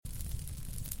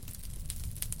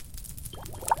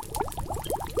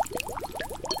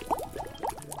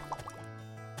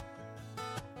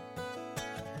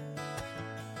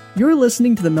You're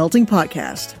listening to The Melting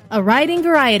Podcast, a writing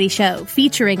variety show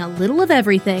featuring a little of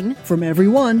everything from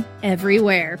everyone,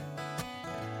 everywhere.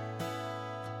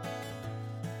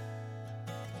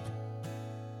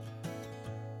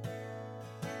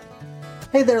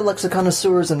 Hey there,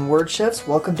 lexiconnoisseurs and word chefs.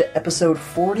 Welcome to episode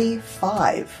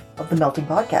 45 of The Melting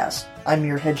Podcast. I'm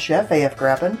your head chef, A.F.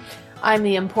 Grappin. I'm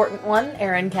the important one,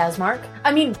 Erin Kazmark.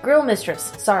 Grill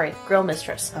mistress. Sorry, grill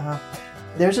mistress.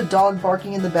 There's a dog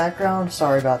barking in the background.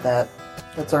 Sorry about that.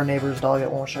 That's our neighbor's dog.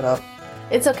 It won't shut up.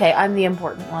 It's okay. I'm the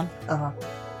important one.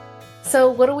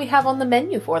 So what do we have on the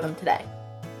menu for them today?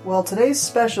 Well, today's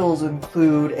specials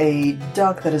include a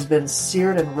duck that has been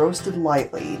seared and roasted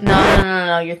lightly.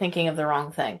 No. You're thinking of the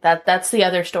wrong thing. That's the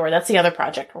other story. That's the other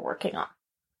project we're working on.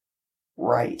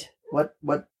 Right. What?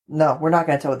 No, we're not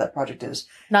going to tell what that project is.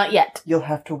 Not yet. You'll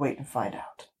have to wait and find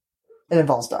out. It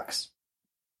involves ducks.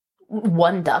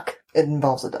 One duck. It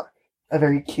involves a duck. A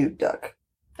very cute duck.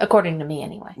 According to me,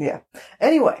 anyway. Yeah.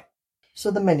 Anyway,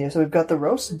 so the menu. So we've got the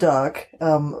roast duck.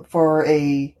 For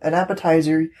an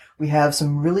appetizer, we have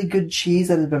some really good cheese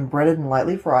that has been breaded and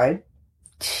lightly fried.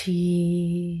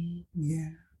 Cheese. Yeah.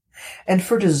 And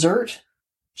for dessert,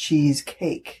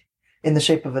 cheesecake in the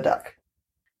shape of a duck.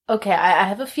 Okay, I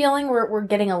have a feeling we're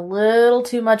getting a little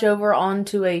too much over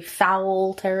onto a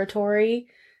foul territory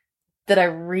that I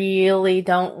really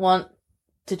don't want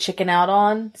to chicken out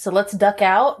on. So let's duck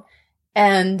out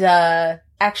and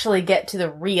actually get to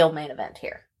the real main event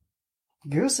here.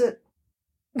 Goose it.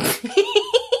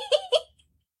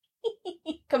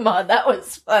 Come on, that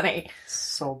was funny.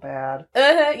 So bad.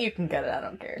 You can cut it, I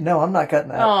don't care. No, I'm not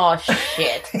cutting that. Oh,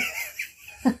 shit.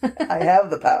 I have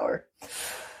the power.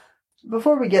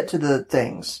 Before we get to the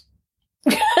things.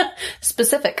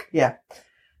 Specific. Yeah.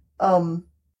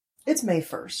 It's May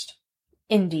 1st.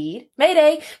 Indeed.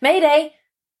 Mayday! Mayday!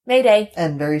 Mayday!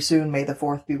 And very soon, May the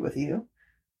 4th be with you.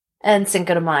 And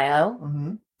Cinco de Mayo.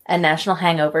 Mm-hmm. And National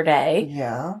Hangover Day.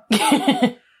 Yeah.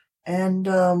 And,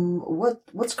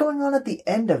 what's going on at the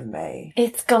end of May?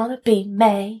 It's gonna be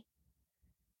May.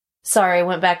 Sorry, I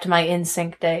went back to my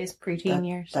NSYNC days, preteen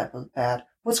years. That was bad.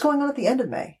 What's going on at the end of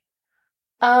May?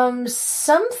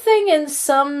 Something in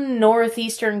some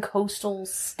northeastern coastal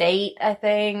state, I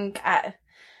think. I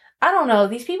don't know.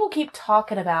 These people keep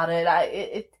talking about it.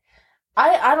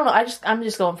 I don't know. I'm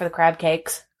just going for the crab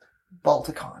cakes.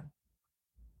 Balticon.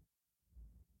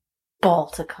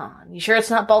 Balticon. You sure it's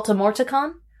not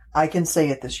Baltimorecon? I can say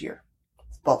it this year.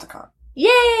 It's Balticon.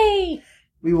 Yay!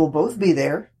 We will both be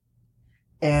there,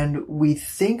 and we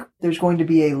think there's going to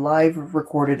be a live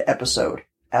recorded episode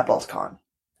at Balticon.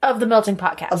 Of the Melting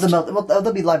Podcast. Well,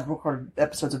 there'll be live recorded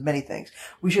episodes of many things.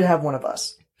 We should have one of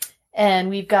us. And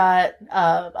we've got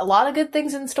a lot of good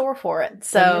things in store for it.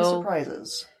 So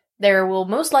surprises. There will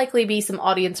most likely be some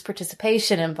audience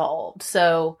participation involved.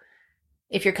 So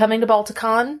if you're coming to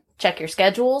Balticon, check your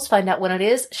schedules, find out when it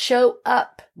is, show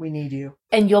up. We need you.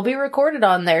 And you'll be recorded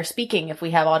on there speaking if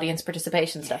we have audience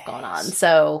participation stuff going on.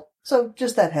 So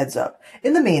just that heads up.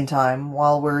 In the meantime,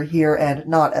 while we're here and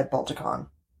not at Balticon,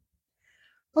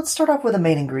 let's start off with a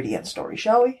main ingredient story,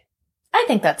 shall we? I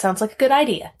think that sounds like a good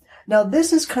idea. Now,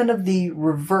 this is kind of the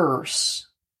reverse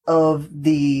of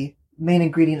the main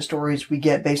ingredient stories we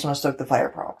get based on a Stoke the Fire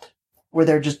prompt, where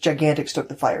they're just gigantic Stoke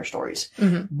the Fire stories.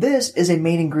 Mm-hmm. This is a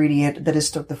main ingredient that is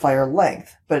Stoke the Fire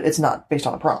length, but it's not based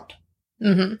on a prompt.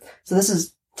 Mm-hmm. So this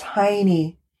is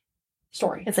tiny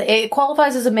story. It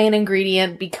qualifies as a main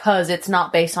ingredient because it's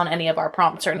not based on any of our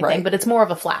prompts or anything, right. But it's more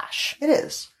of a flash. It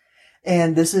is.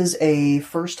 And this is a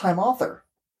first-time author.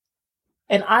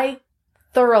 And I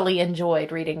thoroughly enjoyed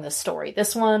reading this story.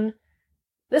 This one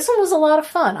was a lot of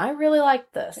fun. I really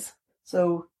liked this.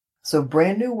 So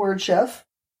brand new word chef.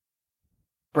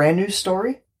 Brand new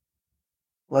story.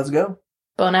 Let's go.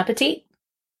 Bon appetit.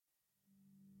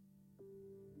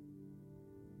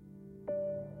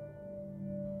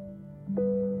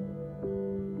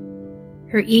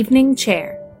 Her Evening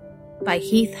Chair by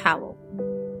Heath, Howell.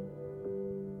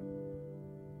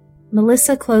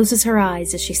 Melissa closes her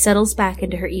eyes as she settles back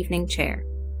into her evening chair.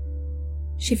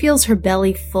 She feels her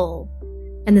belly full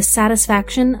and the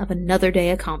satisfaction of another day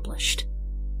accomplished.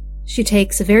 She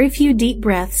takes a very few deep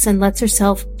breaths and lets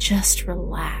herself just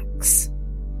relax.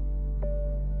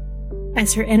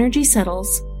 As her energy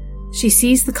settles, she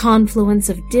sees the confluence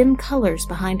of dim colors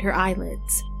behind her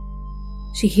eyelids.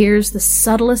 She hears the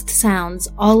subtlest sounds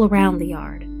all around the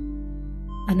yard.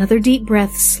 Another deep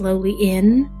breath slowly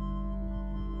in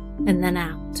and then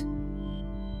out.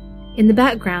 In the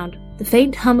background, the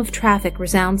faint hum of traffic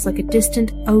resounds like a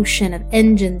distant ocean of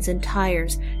engines and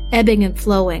tires, ebbing and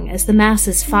flowing as the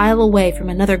masses file away from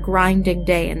another grinding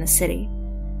day in the city.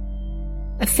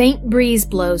 A faint breeze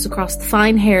blows across the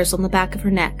fine hairs on the back of her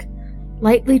neck,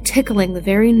 lightly tickling the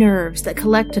very nerves that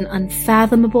collect an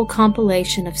unfathomable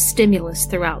compilation of stimulus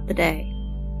throughout the day.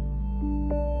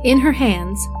 In her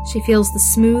hands, she feels the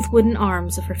smooth wooden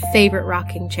arms of her favorite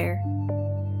rocking chair.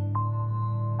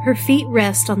 Her feet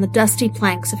rest on the dusty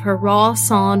planks of her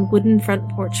raw-sawn wooden front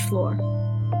porch floor.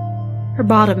 Her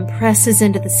bottom presses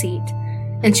into the seat,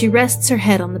 and she rests her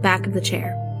head on the back of the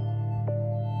chair.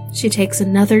 She takes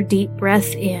another deep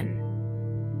breath in.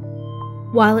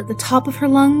 While at the top of her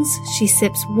lungs, she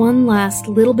sips one last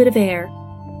little bit of air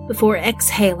before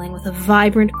exhaling with a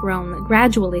vibrant groan that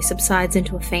gradually subsides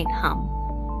into a faint hum.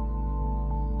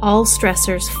 All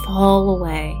stressors fall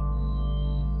away.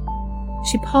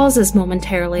 She pauses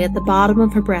momentarily at the bottom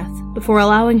of her breath before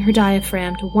allowing her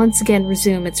diaphragm to once again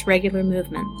resume its regular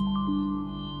movement.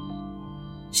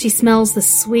 She smells the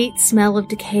sweet smell of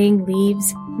decaying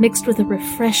leaves, mixed with a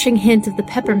refreshing hint of the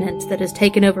peppermint that has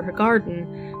taken over her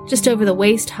garden, just over the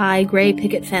waist-high gray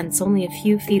picket fence only a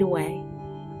few feet away.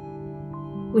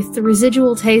 With the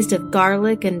residual taste of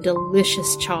garlic and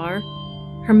delicious char,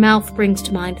 her mouth brings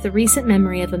to mind the recent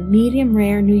memory of a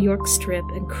medium-rare New York strip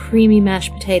and creamy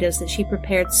mashed potatoes that she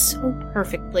prepared so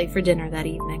perfectly for dinner that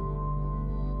evening.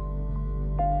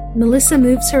 Melissa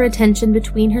moves her attention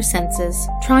between her senses,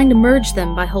 trying to merge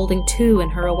them by holding two in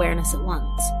her awareness at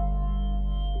once.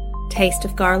 Taste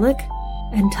of garlic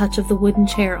and touch of the wooden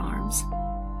chair arms.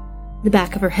 The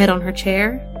back of her head on her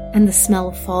chair and the smell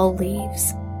of fall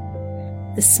leaves.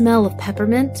 The smell of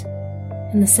peppermint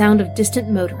and the sound of distant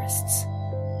motorists.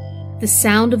 The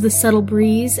sound of the subtle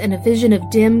breeze and a vision of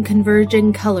dim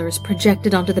converging colors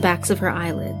projected onto the backs of her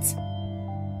eyelids.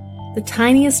 The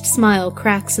tiniest smile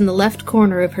cracks in the left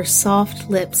corner of her soft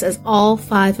lips as all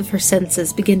 5 of her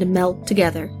senses begin to melt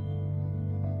together.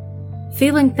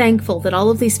 Feeling thankful that all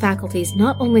of these faculties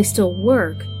not only still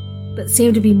work, but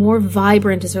seem to be more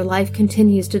vibrant as her life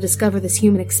continues to discover this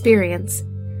human experience,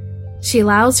 she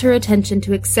allows her attention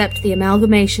to accept the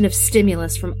amalgamation of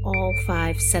stimulus from all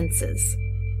 5 senses.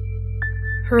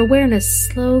 Her awareness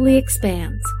slowly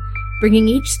expands, bringing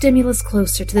each stimulus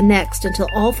closer to the next until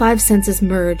all 5 senses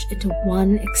merge into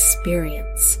one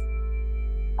experience.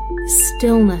 The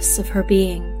stillness of her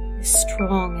being is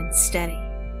strong and steady.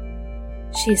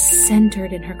 She is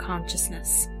centered in her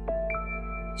consciousness.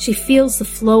 She feels the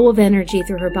flow of energy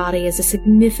through her body as a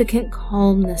significant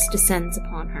calmness descends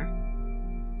upon her.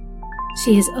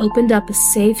 She has opened up a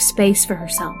safe space for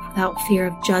herself without fear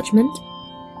of judgment,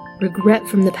 regret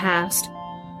from the past,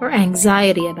 or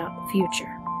anxiety about the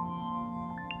future.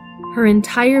 Her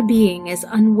entire being is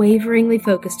unwaveringly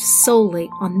focused solely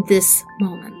on this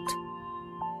moment.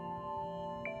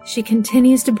 She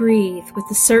continues to breathe with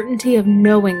the certainty of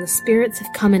knowing the spirits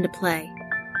have come into play.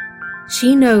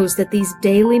 She knows that these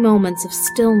daily moments of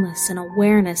stillness and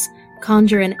awareness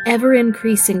conjure an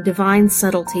ever-increasing divine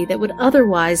subtlety that would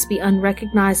otherwise be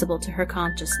unrecognizable to her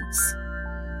consciousness.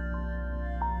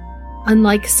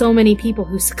 Unlike so many people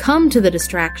who succumb to the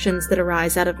distractions that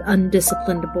arise out of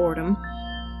undisciplined boredom,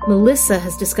 Melissa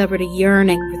has discovered a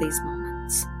yearning for these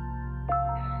moments.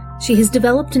 She has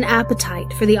developed an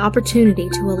appetite for the opportunity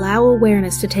to allow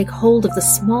awareness to take hold of the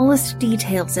smallest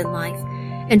details in life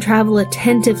and travel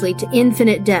attentively to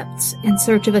infinite depths in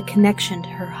search of a connection to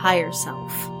her higher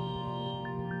self.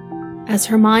 As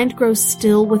her mind grows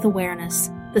still with awareness,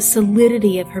 the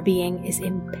solidity of her being is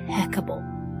impeccable.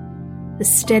 The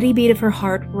steady beat of her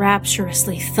heart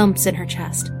rapturously thumps in her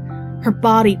chest. Her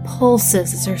body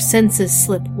pulses as her senses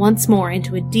slip once more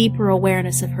into a deeper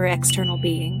awareness of her external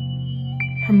being.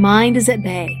 Her mind is at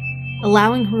bay,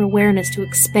 allowing her awareness to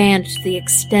expand to the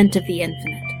extent of the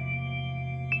infinite.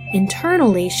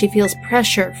 Internally, she feels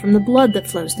pressure from the blood that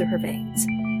flows through her veins.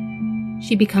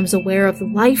 She becomes aware of the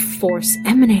life force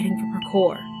emanating from her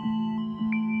core.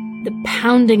 The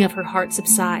pounding of her heart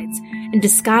subsides and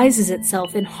disguises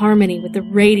itself in harmony with the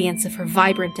radiance of her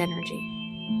vibrant energy.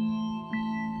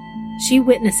 She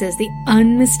witnesses the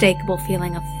unmistakable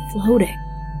feeling of floating.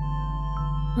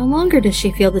 No longer does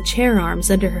she feel the chair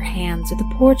arms under her hands or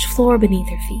the porch floor beneath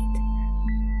her feet.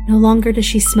 No longer does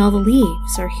she smell the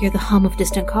leaves or hear the hum of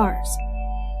distant cars.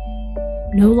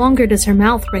 No longer does her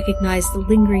mouth recognize the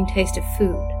lingering taste of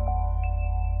food.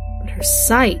 But her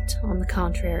sight, on the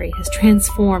contrary, has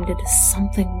transformed into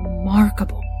something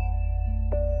remarkable.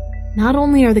 Not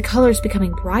only are the colors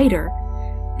becoming brighter,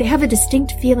 they have a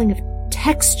distinct feeling of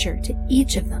texture to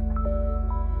each of them.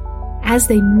 As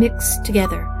they mix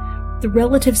together, the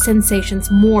relative sensations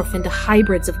morph into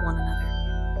hybrids of one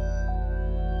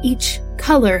another. Each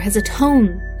color has a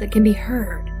tone that can be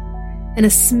heard, and a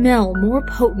smell more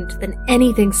potent than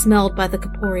anything smelled by the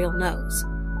corporeal nose.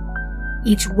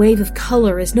 Each wave of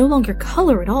color is no longer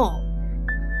color at all,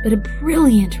 but a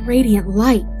brilliant, radiant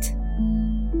light.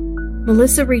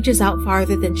 Melissa reaches out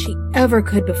farther than she ever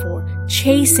could before,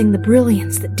 chasing the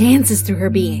brilliance that dances through her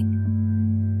being.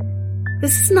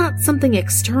 This is not something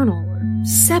external or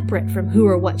separate from who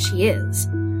or what she is.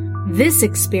 This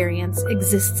experience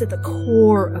exists at the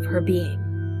core of her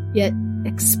being, yet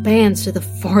expands to the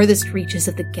farthest reaches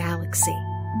of the galaxy.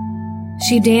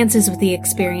 She dances with the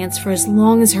experience for as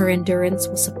long as her endurance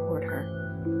will support her.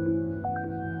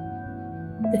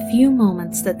 The few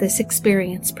moments that this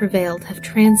experience prevailed have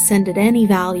transcended any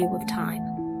value of time.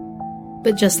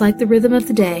 But just like the rhythm of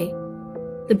the day,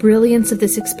 the brilliance of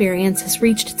this experience has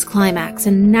reached its climax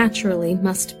and naturally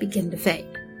must begin to fade.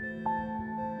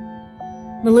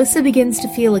 Melissa begins to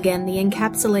feel again the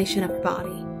encapsulation of her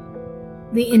body.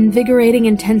 The invigorating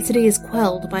intensity is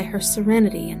quelled by her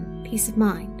serenity and peace of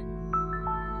mind.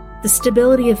 The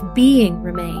stability of being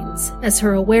remains as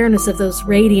her awareness of those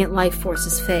radiant life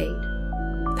forces fade,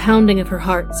 the pounding of her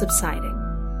heart subsiding.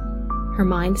 Her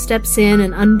mind steps in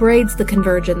and unbraids the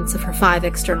convergence of her 5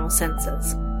 external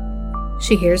senses.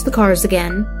 She hears the cars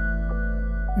again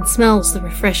and smells the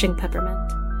refreshing peppermint.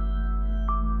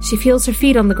 She feels her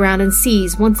feet on the ground and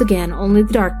sees once again only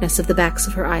the darkness of the backs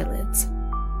of her eyelids.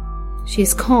 She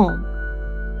is calm.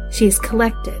 She is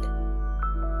collected.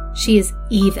 She is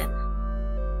even.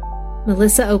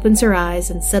 Melissa opens her eyes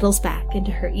and settles back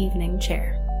into her evening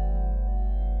chair.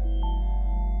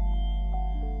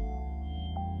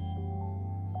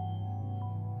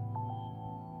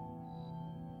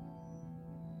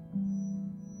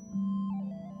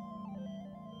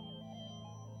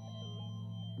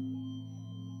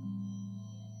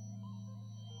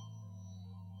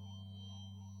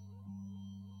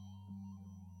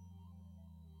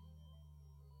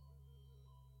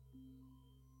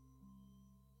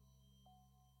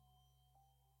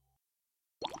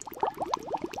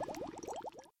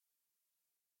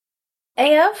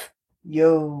 AF?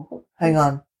 Yo, hang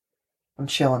on. I'm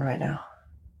chilling right now.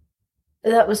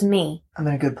 That was me. I'm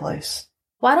in a good place.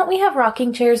 Why don't we have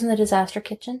rocking chairs in the disaster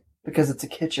kitchen? Because it's a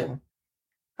kitchen.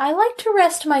 I like to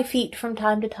rest my feet from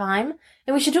time to time,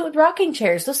 and we should do it with rocking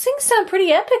chairs. Those things sound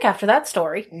pretty epic after that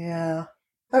story. Yeah.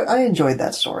 I enjoyed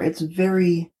that story. It's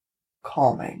very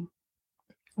calming.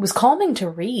 It was calming to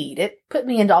read. It put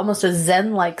me into almost a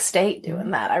zen-like state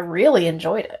doing that. I really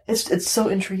enjoyed it. It's so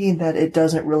intriguing that it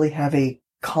doesn't really have a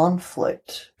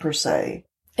conflict, per se.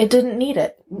 It didn't need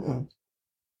it. Mm-mm.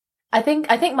 I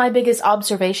think my biggest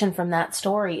observation from that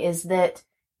story is that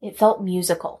it felt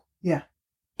musical. Yeah.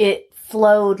 It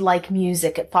flowed like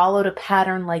music. It followed a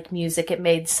pattern like music. It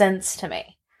made sense to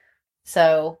me.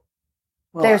 So,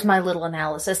 there's my little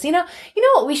analysis. You know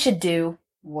what we should do?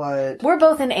 What? We're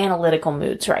both in analytical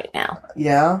moods right now.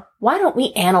 Yeah? Why don't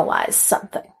we analyze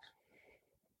something?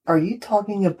 Are you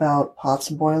talking about pots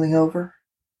boiling over?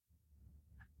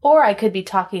 Or I could be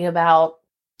talking about,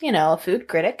 a food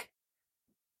critic.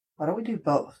 Why don't we do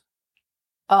both?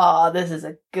 Oh, this is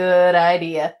a good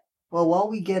idea. Well, while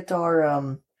we get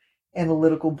our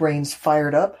analytical brains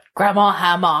fired up, Grandma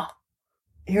Hammer.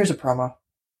 Here's a promo.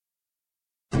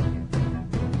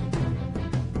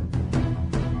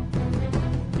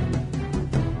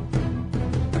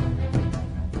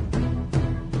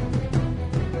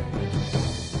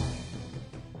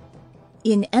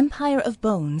 In Empire of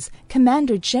Bones,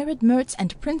 Commander Jared Mertz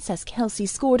and Princess Kelsey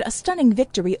scored a stunning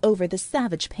victory over the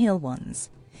savage Pale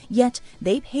Ones. Yet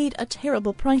they paid a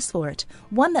terrible price for it,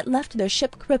 one that left their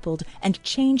ship crippled and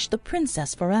changed the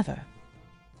princess forever.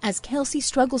 As Kelsey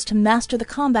struggles to master the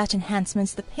combat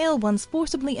enhancements the Pale Ones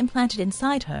forcibly implanted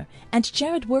inside her, and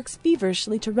Jared works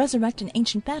feverishly to resurrect an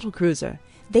ancient battlecruiser,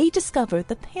 they discover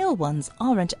the Pale Ones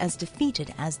aren't as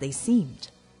defeated as they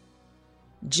seemed.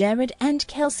 Jared and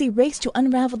Kelsey race to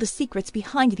unravel the secrets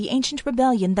behind the ancient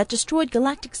rebellion that destroyed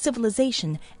galactic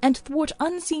civilization and thwart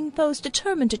unseen foes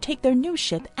determined to take their new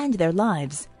ship and their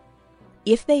lives.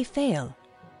 If they fail,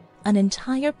 an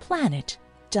entire planet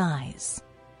dies.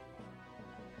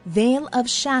 Veil of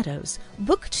Shadows,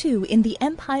 Book 2 in the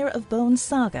Empire of Bones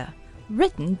saga,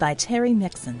 written by Terry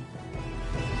Mixon.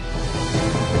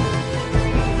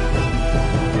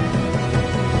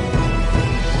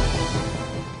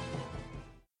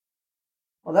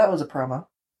 Well, that was a promo.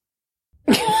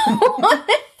 What?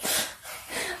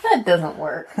 That doesn't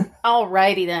work.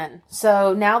 Alrighty then.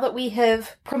 So now that we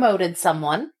have promoted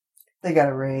someone. They got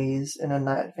a raise and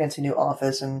a fancy new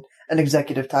office and an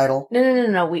executive title.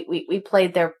 No. We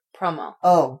played their promo.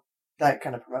 Oh, that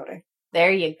kind of promoting.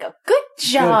 There you go. Good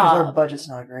job. Because our budget's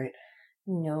not great.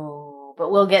 No, but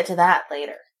we'll get to that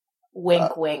later.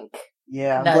 Wink, wink.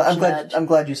 Yeah, Nudge, nudge. I'm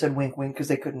glad you said wink, wink, because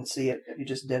they couldn't see it if you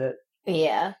just did it.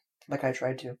 Yeah. Like I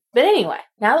tried to. But anyway,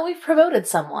 now that we've promoted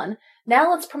someone,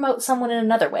 now let's promote someone in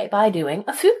another way by doing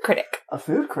a food critic. A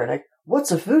food critic?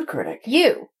 What's a food critic?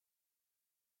 You.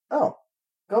 Oh,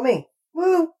 go me.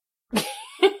 Woo!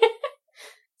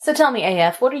 So tell me,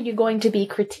 AF, what are you going to be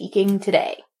critiquing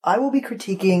today? I will be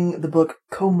critiquing the book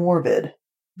Comorbid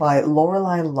by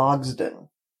Lorelei Logsdon.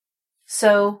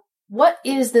 So, what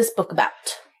is this book about?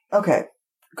 Okay.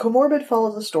 Comorbid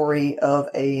follows the story of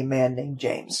a man named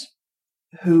James,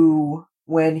 who,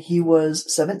 when he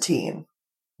was 17,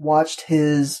 watched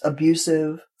his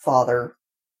abusive father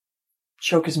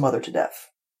choke his mother to death.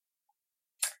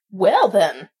 Well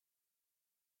then.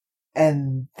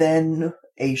 And then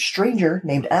a stranger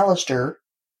named Alistair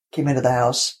came into the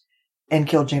house and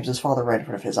killed James's father right in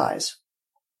front of his eyes.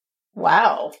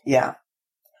 Wow. Yeah.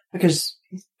 Because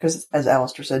as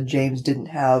Alistair said, James didn't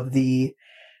have the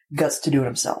guts to do it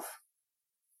himself.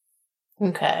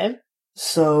 Okay.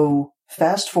 So,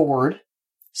 fast forward,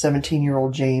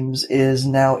 17-year-old James is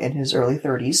now in his early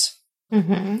 30s,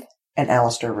 Mm-hmm. and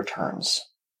Alistair returns.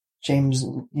 James,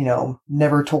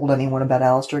 never told anyone about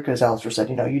Alistair because Alistair said,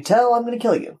 you tell, I'm going to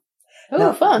kill you.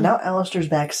 Oh, fun. Now Alistair's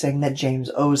back saying that James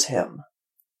owes him.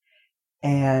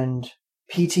 And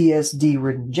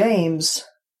PTSD-ridden James,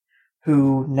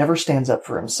 who never stands up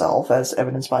for himself, as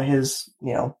evidenced by his,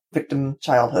 victim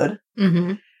childhood,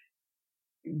 Mm-hmm.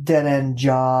 dead-end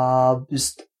job,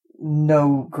 just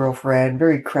no girlfriend,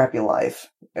 very crappy life,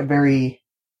 a very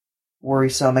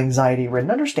worrisome, anxiety-ridden,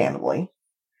 understandably,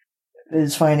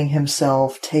 is finding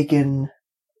himself taken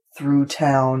through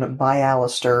town by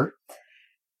Alistair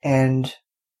and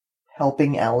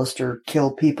helping Alistair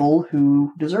kill people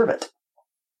who deserve it.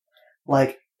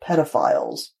 Like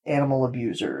pedophiles, animal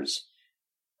abusers.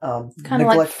 Kind of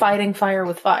like fighting fire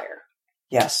with fire.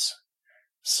 Yes.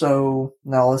 So,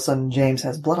 now all of a sudden James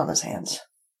has blood on his hands.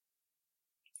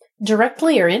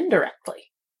 Directly or indirectly?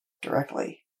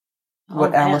 Directly. Oh,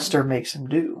 What man. Alistair makes him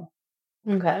do.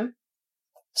 Okay.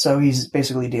 So he's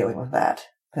basically dealing with that.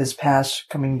 His past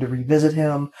coming to revisit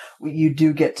him. You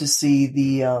do get to see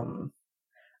the,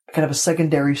 kind of a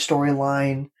secondary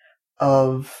storyline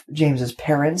of James's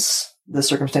parents, the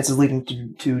circumstances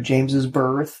leading to James's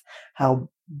birth, how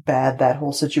bad that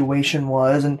whole situation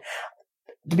was, and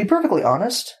to be perfectly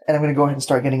honest, and I'm going to go ahead and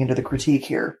start getting into the critique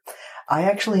here, I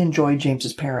actually enjoyed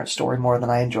James's parents' story more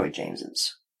than I enjoyed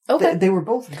James's. Okay. They were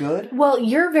both good. Well,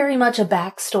 you're very much a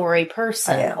backstory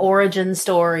person. I am. Origin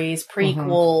stories,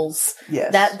 prequels.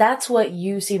 Yes. That's what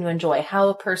you seem to enjoy. How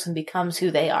a person becomes who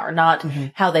they are, not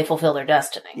how they fulfill their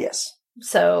destiny. Yes.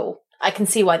 So I can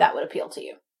see why that would appeal to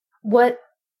you. What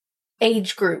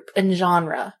age group and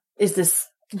genre is this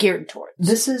geared towards?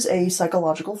 This is a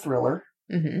psychological thriller.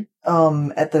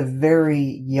 Mm-hmm. At the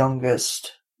very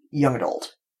youngest, young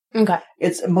adult. Okay.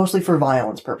 It's mostly for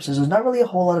violence purposes. There's not really a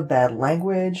whole lot of bad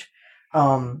language.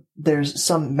 There's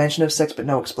some mention of sex, but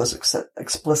no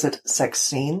explicit sex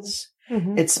scenes.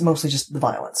 Mm-hmm. It's mostly just the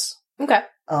violence. Okay.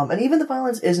 And even the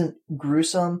violence isn't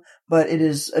gruesome, but it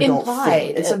is adult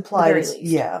Implied. themed. It's at implied. the very It's,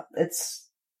 least. yeah,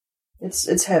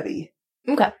 it's heavy.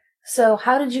 Okay. So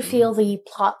how did you feel the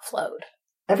plot flowed?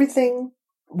 Everything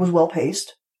was well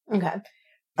paced. Okay.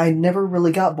 I never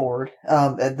really got bored.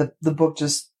 The book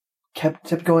just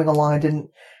kept going along. I didn't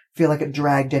feel like it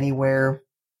dragged anywhere.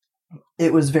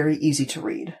 It was very easy to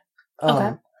read.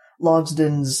 Okay.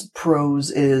 Logsdon's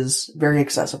prose is very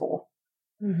accessible.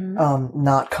 Mm-hmm.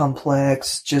 Not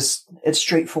complex, it's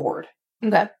straightforward.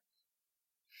 Okay.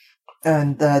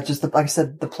 And like I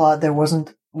said, the plot, there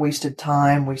wasn't wasted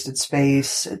time, wasted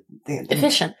space.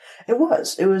 Efficient. It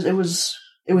was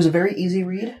a very easy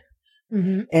read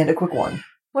Mm-hmm. and a quick one.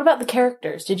 What about the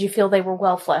characters? Did you feel they were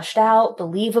well fleshed out,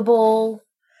 believable?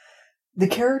 The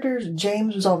characters,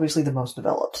 James was obviously the most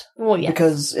developed. Well, yes.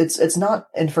 Because it's not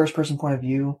in first person point of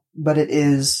view, but it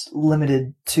is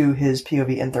limited to his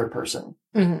POV in third person.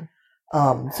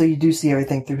 Mm-hmm. So you do see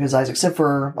everything through his eyes, except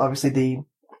for obviously the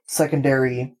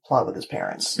secondary plot with his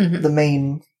parents. Mm-hmm. The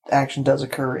main action does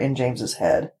occur in James's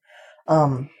head.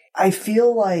 I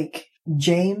feel like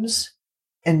James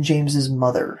and James's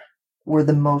mother were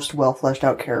the most well fleshed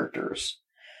out characters.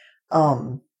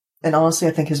 And honestly,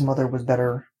 I think his mother was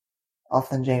better off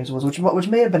than James was, which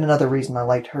may have been another reason I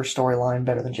liked her storyline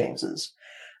better than James's.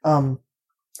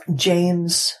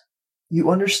 James, you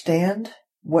understand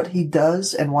what he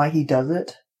does and why he does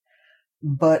it,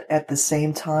 but at the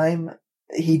same time,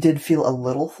 he did feel a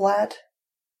little flat.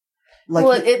 Like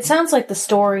well, it sounds like the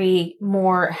story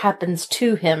more happens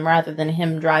to him rather than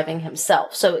him driving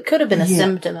himself. So it could have been a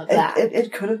symptom of that.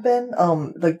 It could have been.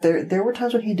 Like there were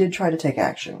times when he did try to take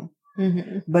action,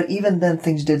 Mm-hmm. but even then,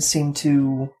 things did seem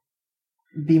to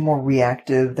be more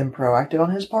reactive than proactive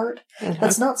on his part. Okay.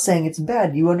 That's not saying it's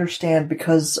bad. You understand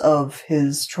because of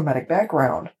his traumatic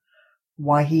background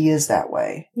why he is that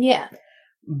way. Yeah.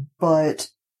 But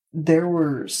there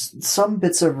were some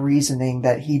bits of reasoning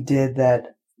that he did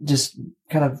that just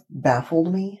kind of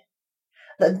baffled me.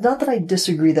 Not that I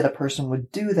disagree that a person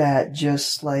would do that,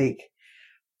 just like,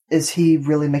 is he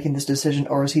really making this decision,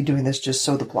 or is he doing this just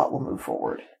so the plot will move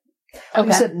forward? Like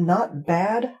I said, not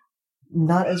bad,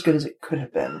 not as good as it could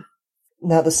have been.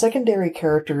 Now, the secondary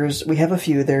characters, we have a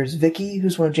few. There's Vicky,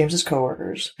 who's one of James's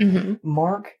coworkers. Mm-hmm.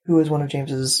 Mark, who is one of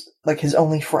James's, like, his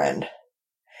only friend.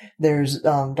 There's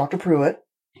Dr. Pruitt,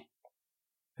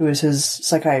 who is his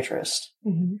psychiatrist.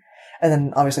 Mm-hmm. And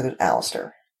then, obviously, there's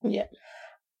Alistair. Yeah.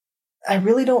 I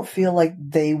really don't feel like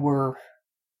they were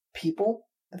people,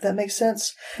 if that makes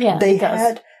sense. Yeah, They it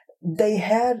does.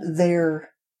 had their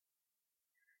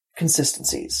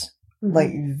consistencies. Mm-hmm.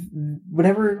 Like,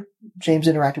 whenever James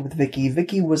interacted with Vicky,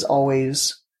 Vicky was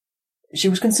always, she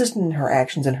was consistent in her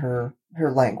actions and her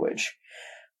language.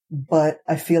 But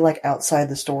I feel like outside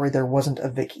the story, there wasn't a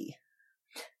Vicky.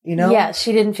 You know? Yeah,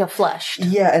 she didn't feel fleshed.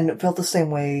 Yeah, and it felt the same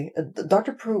way.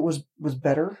 Dr. Pruitt was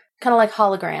better. Kind of like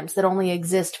holograms that only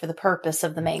exist for the purpose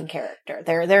of the main character.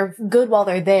 They're good while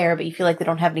they're there, but you feel like they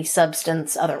don't have any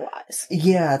substance otherwise.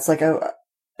 Yeah, it's like,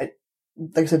 like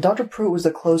I said, Dr. Pruitt was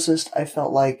the closest I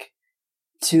felt like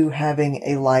to having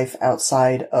a life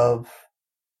outside of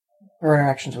her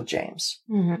interactions with James.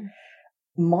 Mm-hmm.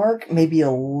 Mark, maybe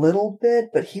a little bit,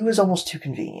 but he was almost too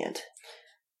convenient.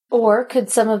 Or could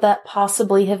some of that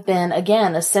possibly have been,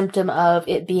 again, a symptom of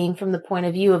it being from the point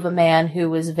of view of a man who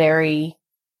was very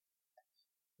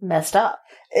messed up?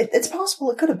 It's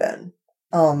possible it could have been.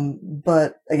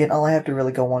 But again, all I have to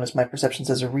really go on is my perceptions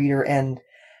as a reader, and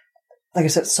like I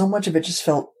said, so much of it just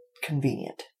felt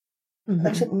convenient. Mm-hmm.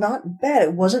 Like I said, not bad.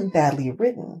 It wasn't badly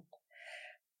written.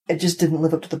 It just didn't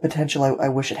live up to the potential I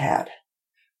wish it had.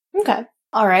 Okay.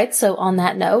 All right. So on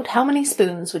that note, how many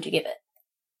spoons would you give it?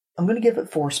 I'm going to give it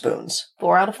 4 spoons.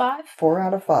 4 out of 5? 4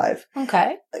 out of 5.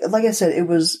 Okay. Like I said, it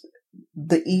was,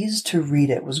 the ease to read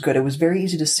it was good. It was very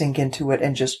easy to sink into it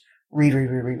and just read.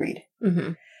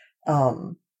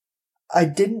 Mm-hmm. I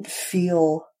didn't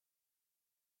feel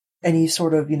any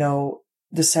sort of,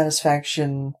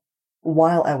 dissatisfaction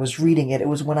while I was reading it. It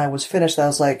was when I was finished that I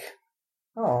was like,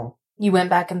 oh. You went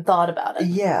back and thought about it.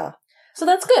 Yeah. So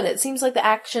that's good. It seems like the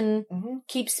action Mm-hmm.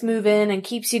 keeps moving and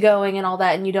keeps you going and all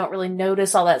that, and you don't really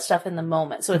notice all that stuff in the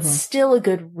moment. So it's still a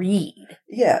good read.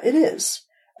 Yeah, it is.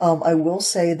 I will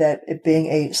say that it being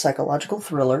a psychological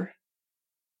thriller,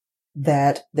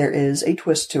 that there is a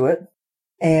twist to it,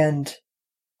 and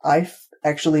I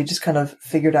actually just kind of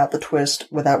figured out the twist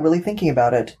without really thinking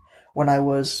about it when I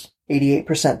was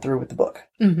 88% through with the book.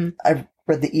 Mm-hmm. I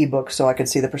read the ebook so I could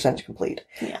see the percentage complete.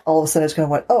 Yeah. All of a sudden I just kind of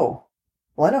went, oh,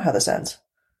 well, I know how this ends.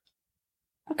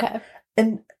 Okay.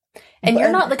 And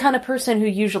you're not the kind of person who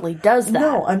usually does that.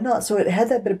 No, I'm not. So it had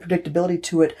that bit of predictability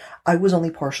to it. I was only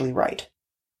partially right.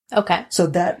 Okay. So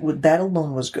that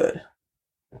alone was good.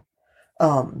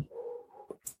 Even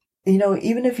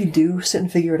if you do sit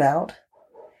and figure it out,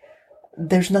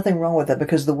 there's nothing wrong with it,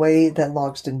 because the way that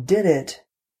Logsdon did it,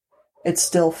 it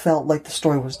still felt like the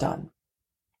story was done.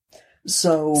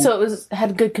 So it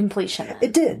had good completion.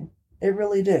 It did. It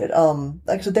really did.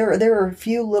 Like I said, there are a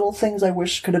few little things I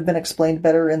wish could have been explained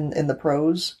better in the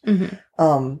prose.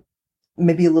 Mm-hmm.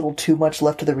 Maybe a little too much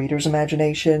left to the reader's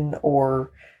imagination,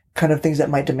 or kind of things that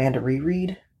might demand a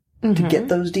reread to get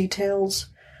those details.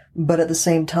 But at the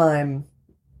same time,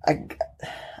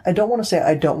 I don't want to say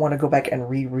I don't want to go back and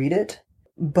reread it,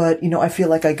 but, I feel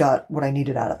like I got what I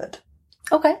needed out of it.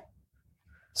 Okay.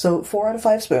 So 4 out of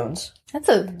 5 spoons. That's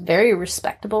a very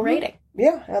respectable rating.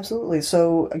 Yeah, absolutely.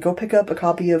 So go pick up a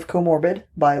copy of Comorbid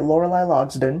by Lorelei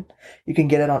Logsdon. You can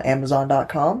get it on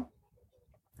Amazon.com.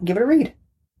 Give it a read.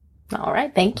 All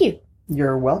right. Thank you.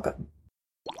 You're welcome.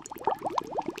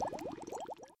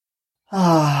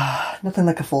 Nothing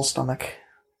like a full stomach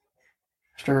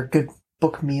after a good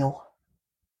book meal.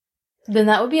 Then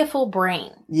that would be a full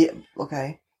brain. Yeah,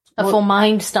 okay. A full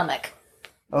mind stomach.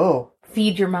 Oh.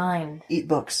 Feed your mind. Eat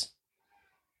books.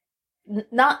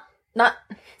 Not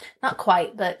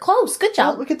quite, but close. Good job.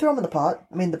 Well, we could throw them in the pot.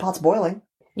 I mean, the pot's boiling.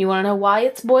 You want to know why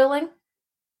it's boiling?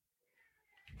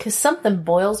 Because something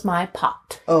boils my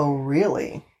pot. Oh,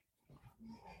 really?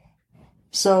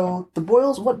 So,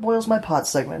 what boils my pot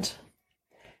segment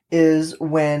is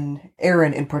when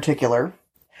Aaron, in particular,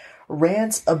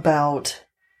 rants about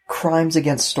crimes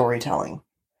against storytelling.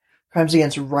 Crimes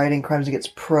against writing, crimes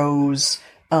against prose.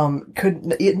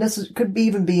 Could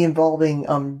even be involving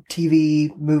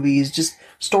TV, movies, just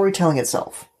storytelling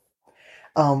itself.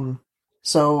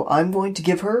 So I'm going to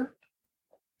give her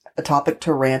a topic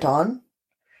to rant on.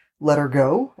 Let her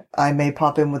go. I may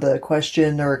pop in with a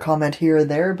question or a comment here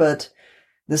and there, but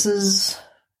this is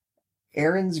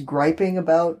Erin's griping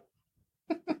about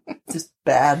just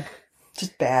bad.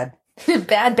 Just bad.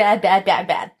 Bad.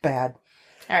 Bad.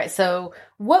 All right, so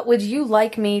what would you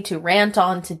like me to rant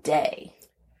on today?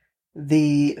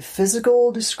 The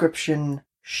physical description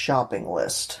shopping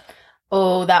list.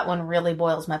 Oh, that one really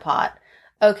boils my pot.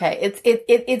 Okay,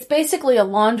 it's basically a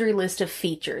laundry list of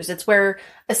features. It's where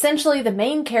essentially the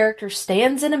main character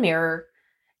stands in a mirror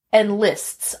and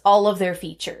lists all of their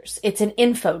features. It's an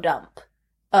info dump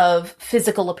of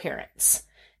physical appearance.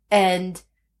 And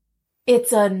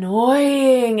it's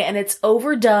annoying and it's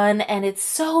overdone and it's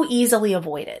so easily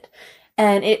avoided.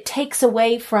 And it takes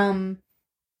away from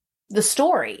the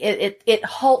story. It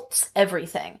halts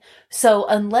everything. So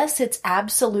unless it's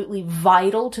absolutely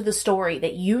vital to the story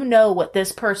that you know what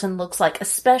this person looks like,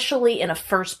 especially in a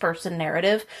first-person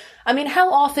narrative, I mean,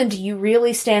 how often do you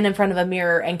really stand in front of a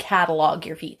mirror and catalog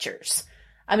your features?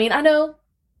 I mean, I know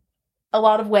a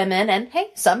lot of women, and hey,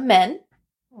 some men,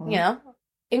 you know,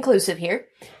 inclusive here,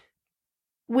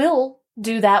 will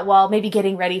do that while maybe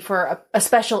getting ready for a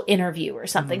special interview or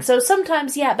something. So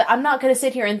sometimes, yeah, but I'm not going to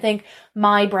sit here and think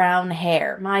my brown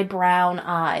hair, my brown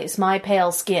eyes, my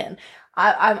pale skin.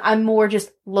 I'm more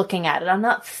just looking at it. I'm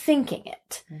not thinking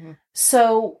it.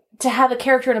 So to have a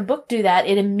character in a book do that,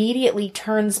 it immediately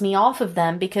turns me off of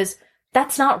them because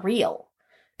that's not real.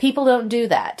 People don't do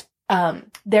that.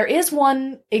 There is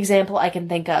one example I can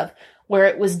think of where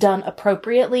it was done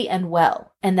appropriately and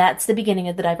well, and that's the beginning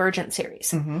of the Divergent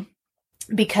series.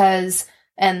 Because,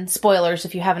 and spoilers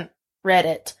if you haven't read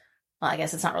it, well, I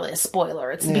guess it's not really a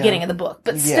spoiler, it's the beginning of the book,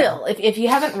 but still, if you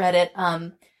haven't read it,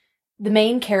 the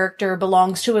main character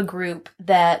belongs to a group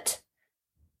that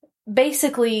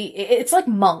basically, it's like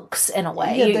monks in a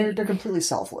way. Yeah, they're completely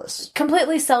selfless.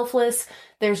 Completely selfless.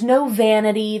 There's no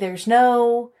vanity, there's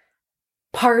no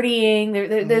partying,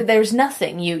 there's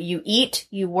nothing. You eat,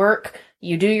 you work,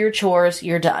 you do your chores,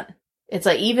 you're done. It's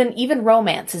like, even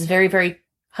romance is very, very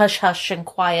hush-hush and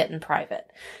quiet and private.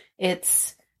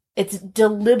 It's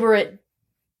deliberate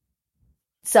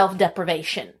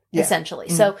self-deprivation, essentially.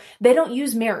 So they don't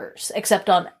use mirrors except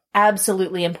on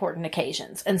absolutely important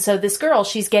occasions. And so this girl,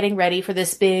 she's getting ready for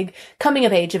this big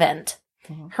coming-of-age event.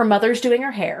 Her mother's doing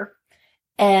her hair,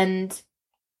 and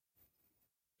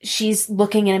she's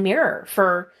looking in a mirror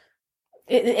for...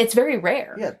 It's very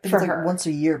rare for like her. Once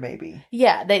a year, maybe.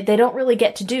 Yeah, they don't really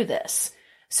get to do this.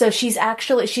 So she's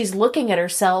looking at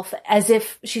herself as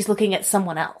if she's looking at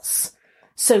someone else.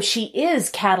 So she is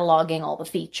cataloging all the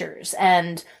features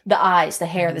and the eyes, the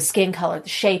hair, the skin color, the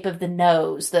shape of the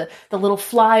nose, the little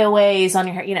flyaways on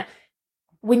your hair, you know.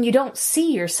 When you don't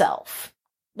see yourself,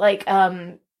 like,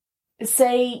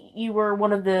 say you were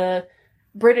one of the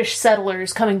British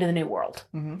settlers coming to the New World,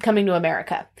 coming to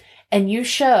America, and you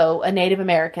show a Native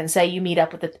American, say you meet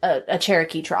up with a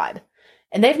Cherokee tribe,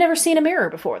 and they've never seen a mirror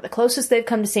before. The closest they've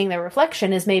come to seeing their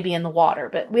reflection is maybe in the water,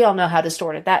 but we all know how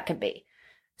distorted that can be.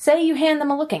 Say you hand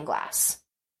them a looking glass.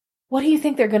 What do you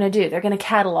think they're going to do? They're going to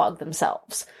catalog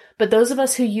themselves. But those of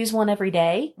us who use one every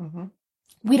day,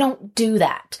 we don't do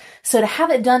that. So to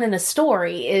have it done in a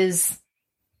story is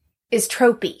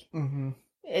tropey.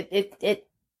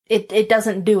 It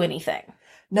doesn't do anything.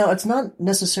 Now, it's not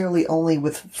necessarily only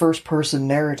with first-person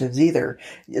narratives either.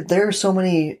 There are so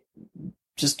many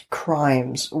just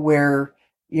crimes where,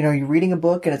 you know, you're reading a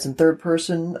book and it's in third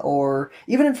person, or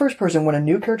even in first person when a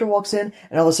new character walks in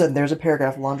and all of a sudden there's a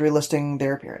paragraph laundry listing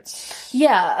their appearance.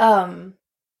 Yeah,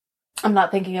 I'm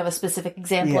not thinking of a specific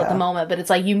example at the moment, but it's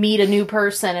like you meet a new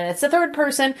person and it's the third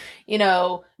person, you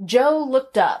know, Joe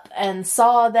looked up and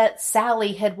saw that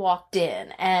Sally had walked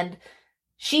in and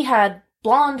she had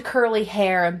blonde curly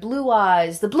hair and blue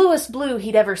eyes, the bluest blue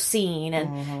he'd ever seen,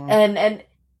 and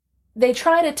they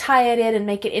try to tie it in and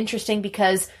make it interesting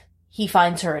because he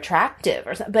finds her attractive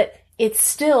or something, but it's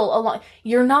still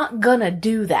you're not gonna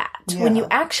do that. When you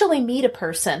actually meet a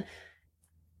person,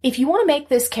 if you want to make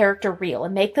this character real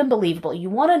and make them believable, you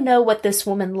want to know what this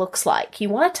woman looks like. You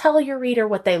want to tell your reader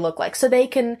what they look like so they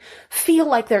can feel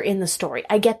like they're in the story.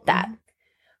 I get that.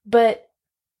 But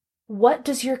what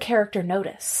does your character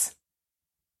notice?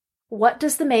 What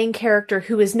does the main character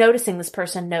who is noticing this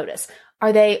person notice?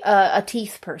 Are they a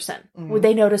teeth person? Would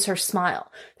they notice her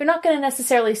smile? They're not going to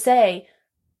necessarily say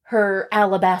her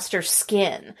alabaster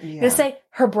skin. They're going to say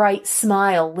her bright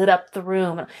smile lit up the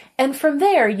room. And from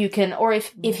there you can, or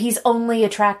if he's only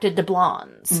attracted to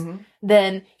blondes,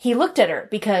 then he looked at her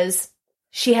because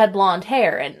she had blonde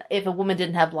hair. And if a woman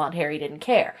didn't have blonde hair, he didn't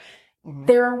care.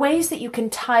 there are ways that you can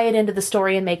tie it into the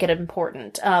story and make it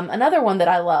important. Another one that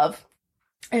I love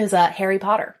is Harry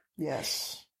Potter.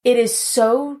 Yes. It is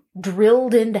so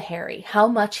drilled into Harry how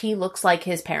much he looks like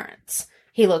his parents.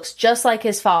 He looks just like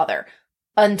his father.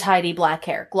 Untidy black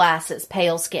hair, glasses,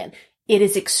 pale skin. It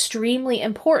is extremely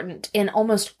important in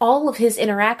almost all of his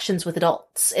interactions with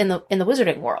adults in the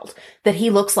wizarding world that he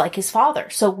looks like his father.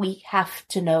 So we have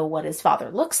to know what his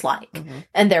father looks like,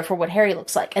 and therefore what Harry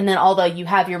looks like. And then although you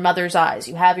have your mother's eyes,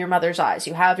 you have your mother's eyes,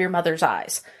 you have your mother's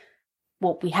eyes,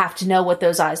 well, we have to know what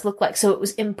those eyes look like. So it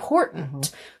was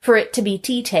important for it to be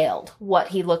detailed what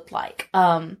he looked like.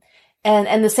 And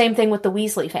the same thing with the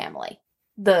Weasley family,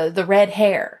 the red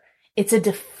hair. It's a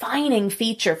defining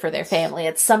feature for their family.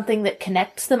 It's something that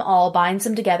connects them all, binds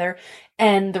them together,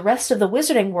 and the rest of the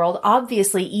wizarding world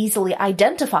obviously easily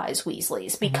identifies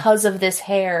Weasleys because of this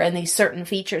hair and these certain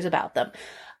features about them.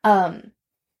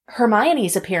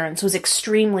 Hermione's appearance was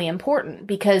extremely important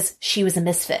because she was a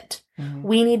misfit.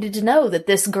 We needed to know that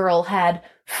this girl had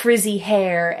frizzy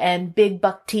hair and big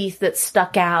buck teeth that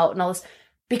stuck out and all this,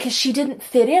 because she didn't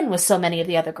fit in with so many of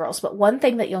the other girls. But one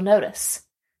thing that you'll notice,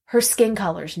 her skin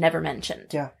color's never mentioned.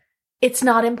 Yeah. It's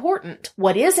not important.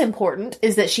 What is important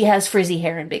is that she has frizzy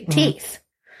hair and big teeth.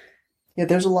 Yeah,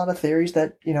 there's a lot of theories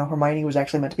that, Hermione was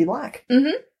actually meant to be black.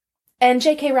 And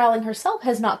J.K. Rowling herself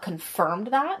has not confirmed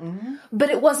that, but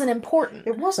it wasn't important.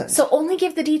 It wasn't. So only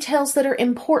give the details that are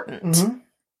important.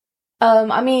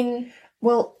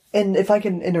 Well, and if I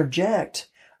can interject,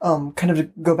 kind of to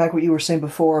go back what you were saying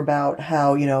before about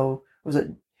how, was it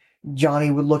Johnny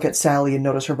would look at Sally and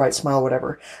notice her bright smile,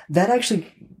 whatever. That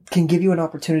actually can give you an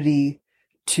opportunity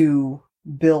to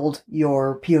build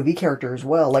your POV character as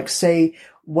well. Like, say,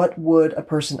 what would a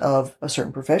person of a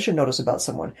certain profession notice about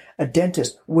someone? A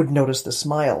dentist would notice the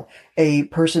smile. A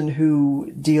person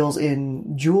who deals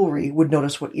in jewelry would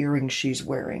notice what earrings she's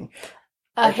wearing.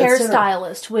 A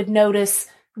hairstylist would notice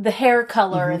the hair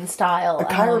color and style. A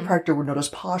chiropractor would notice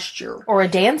posture. Or a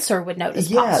dancer would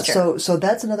notice posture. Yeah, so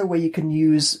that's another way you can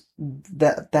use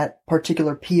that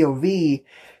particular POV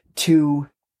to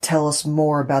tell us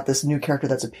more about this new character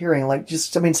that's appearing. Like,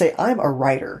 say I'm a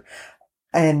writer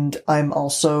and I'm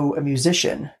also a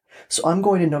musician. So I'm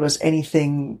going to notice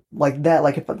anything like that.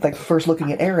 Like first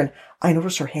looking at Erin, I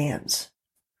notice her hands.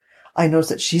 I notice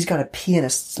that she's got a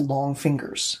pianist's long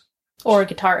fingers. Or a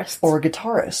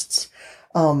guitarist's.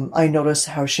 I notice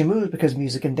how she moves because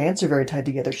music and dance are very tied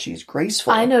together. She's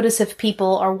graceful. I notice if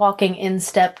people are walking in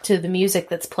step to the music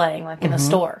that's playing, like in a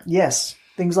store. Yes,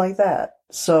 things like that.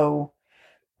 So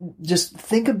just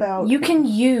think about... You can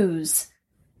use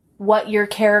what your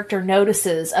character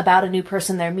notices about a new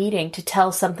person they're meeting to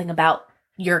tell something about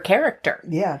your character.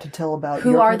 Yeah, to tell about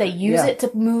who are they. Use it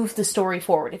to move the story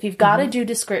forward. If you've got to do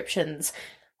descriptions,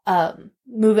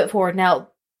 move it forward. Now,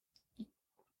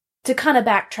 to kind of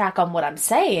backtrack on what I'm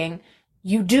saying,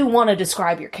 you do want to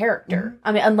describe your character.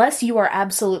 I mean, unless you are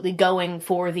absolutely going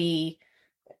for the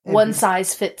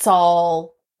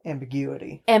one-size-fits-all...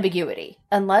 Ambiguity.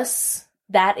 Unless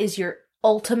that is your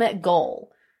ultimate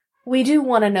goal, we do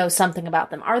want to know something about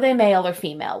them. Are they male or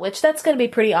female? Which that's going to be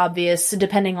pretty obvious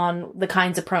depending on the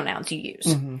kinds of pronouns you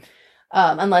use.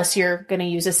 Unless you're going to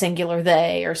use a singular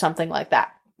they or something like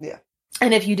that. Yeah.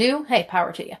 And if you do, hey,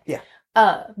 power to you. Yeah.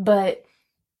 But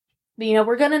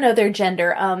we're going to know their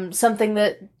gender. Something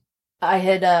that I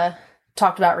had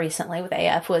talked about recently with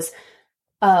AF was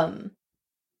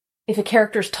if a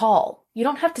character's tall, you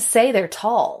don't have to say they're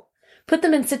tall. Put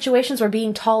them in situations where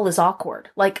being tall is awkward,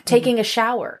 like taking a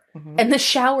shower, and the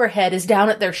shower head is down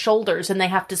at their shoulders and they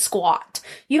have to squat.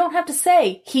 You don't have to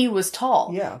say he was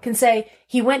tall. Yeah. You can say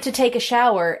he went to take a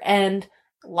shower and,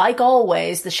 like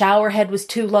always, the shower head was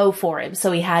too low for him,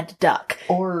 so he had to duck.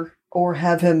 Or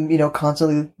have him,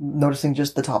 constantly noticing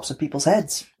just the tops of people's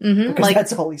heads. Because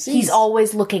that's all he sees. He's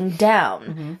always looking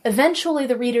down. Eventually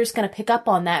the reader's going to pick up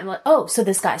on that and like, oh, so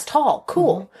this guy's tall.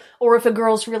 Cool. Or if a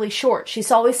girl's really short,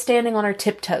 she's always standing on her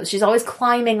tiptoes. She's always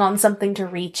climbing on something to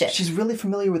reach it. She's really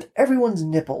familiar with everyone's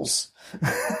nipples.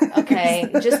 Okay.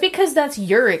 Just because that's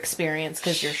your experience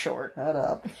because you're short. Shut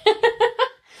up.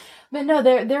 But no,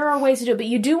 there are ways to do it. But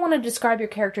you do want to describe your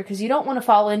character because you don't want to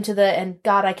fall into and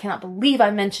God, I cannot believe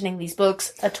I'm mentioning these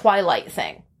books, a Twilight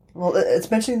thing. Well,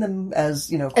 it's mentioning them as,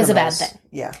 criminals. As a bad thing.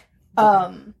 Yeah.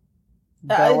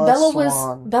 Bella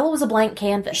was a blank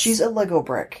canvas. She's a Lego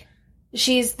brick.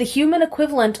 She's the human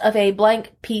equivalent of a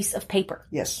blank piece of paper.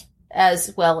 Yes.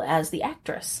 As well as the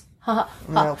actress.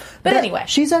 Well, but anyway.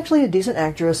 She's actually a decent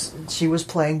actress. She was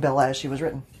playing Bella as she was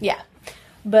written. Yeah.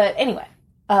 But anyway,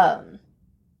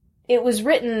 it was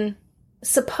written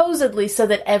supposedly so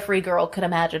that every girl could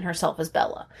imagine herself as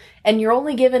Bella. And you're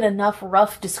only given enough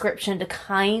rough description to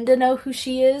kind of know who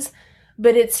she is,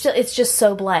 but it's just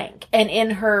so blank. And in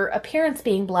her appearance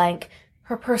being blank,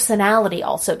 her personality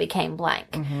also became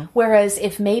blank. Mm-hmm. Whereas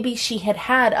if maybe she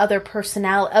had other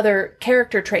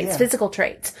character traits, physical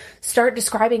traits, start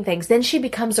describing things, then she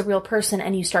becomes a real person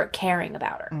and you start caring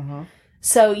about her. Mm-hmm.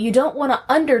 So you don't want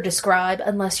to under-describe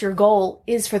unless your goal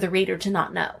is for the reader to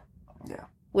not know. Yeah.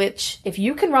 Which, if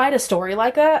you can write a story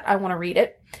like that, I want to read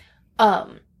it.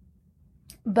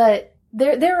 But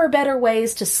there are better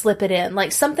ways to slip it in.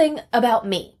 Like, something about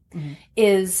me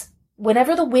is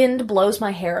whenever the wind blows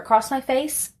my hair across my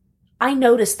face, I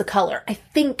notice the color. I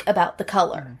think about the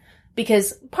color.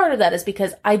 Because part of that is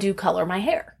because I do color my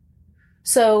hair.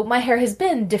 So my hair has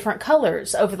been different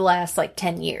colors over the last,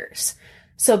 10 years.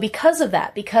 So because of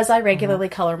that, because I regularly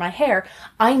color my hair,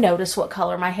 I notice what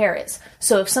color my hair is.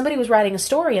 So if somebody was writing a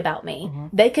story about me,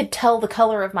 they could tell the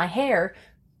color of my hair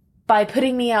by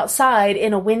putting me outside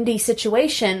in a windy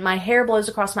situation. My hair blows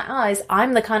across my eyes.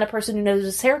 I'm the kind of person who knows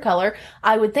his hair color.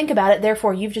 I would think about it.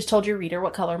 Therefore, you've just told your reader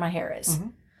what color my hair is.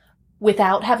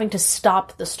 Without having to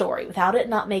stop the story, without it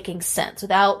not making sense,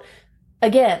 without,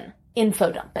 again,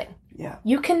 info dumping. Yeah.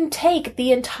 You can take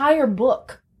the entire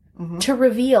book to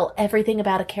reveal everything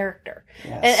about a character.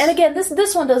 Yes. And again,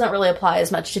 this one doesn't really apply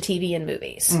as much to TV and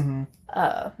movies.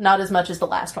 Not as much as the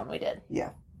last one we did. Yeah.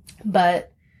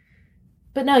 But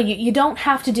no, you don't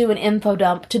have to do an info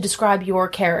dump to describe your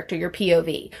character, your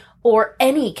POV, or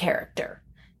any character.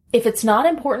 If it's not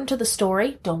important to the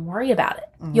story, don't worry about it.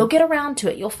 You'll get around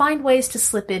to it. You'll find ways to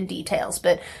slip in details.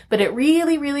 But it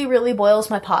really, really, really boils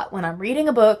my pot when I'm reading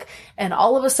a book and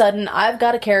all of a sudden I've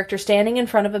got a character standing in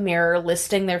front of a mirror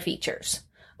listing their features.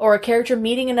 Or a character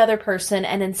meeting another person,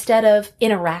 and instead of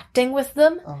interacting with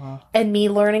them and me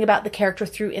learning about the character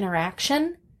through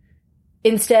interaction,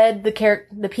 instead the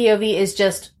POV is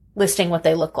just listing what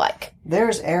they look like.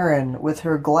 There's Erin with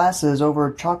her glasses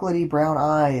over chocolatey brown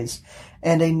eyes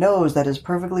and a nose that is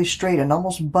perfectly straight and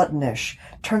almost buttonish.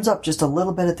 Turns up just a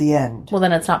little bit at the end. Well,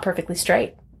 then it's not perfectly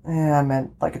straight. Yeah, I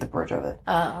meant at the bridge of it.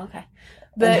 Oh, okay.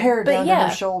 And hair down to her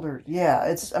shoulder.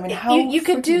 Yeah, how you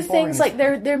could do things like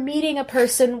they're meeting a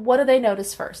person. What do they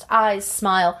notice first? Eyes,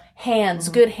 smile, hands,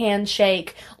 good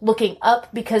handshake, looking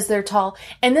up because they're tall.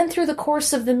 And then through the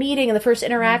course of the meeting and the first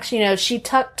interaction, she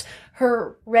tucked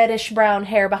her reddish brown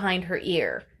hair behind her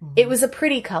ear. It was a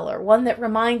pretty color, one that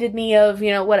reminded me of,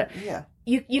 what. Yeah.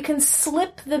 You can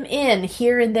slip them in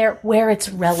here and there where it's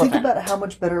relevant. Think about how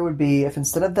much better it would be if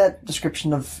instead of that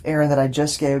description of Erin that I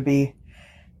just gave, it would be,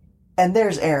 and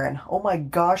there's Erin. Oh my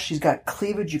gosh, she's got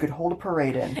cleavage you could hold a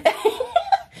parade in.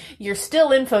 You're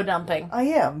still info dumping. I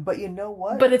am, but you know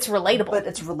what? But it's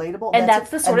relatable. And that's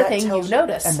the sort of thing you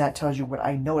notice. And that tells you what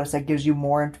I notice. That gives you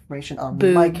more information on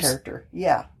Boobs. My character.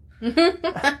 Yeah.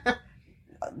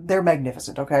 They're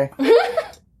magnificent, okay?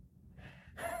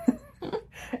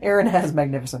 Erin has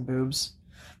magnificent boobs.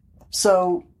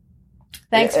 So,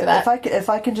 thanks for that. If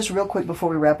I can just real quick before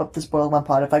we wrap up this boil my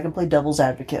pot, if I can play devil's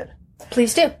advocate.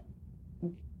 Please do.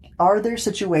 Are there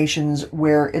situations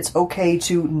where it's okay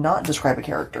to not describe a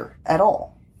character at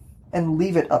all and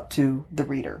leave it up to the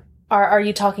reader? Are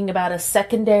you talking about a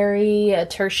secondary, a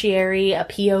tertiary, a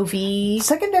POV?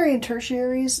 Secondary and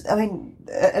tertiaries,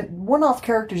 one-off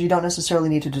characters you don't necessarily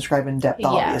need to describe in depth,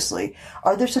 obviously.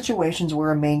 Are there situations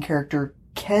where a main character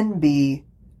can be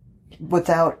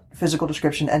without physical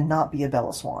description and not be a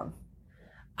Bella Swan?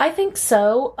 I think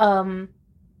so.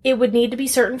 It would need to be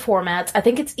certain formats. I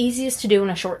think it's easiest to do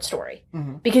in a short story.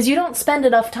 Because you don't spend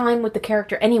enough time with the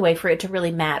character anyway for it to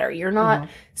really matter. You're not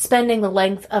spending the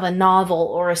length of a novel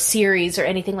or a series or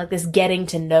anything like this getting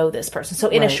to know this person. So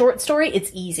in a short story, it's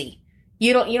easy.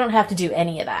 You don't have to do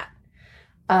any of that.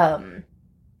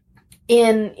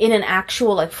 In an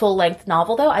actual full-length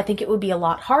novel, though, I think it would be a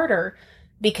lot harder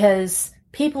because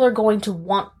people are going to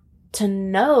want to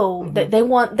know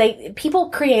that people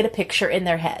create a picture in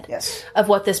their head of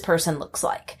what this person looks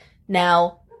like.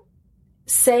 Now,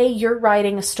 say you're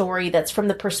writing a story that's from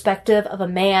the perspective of a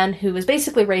man who is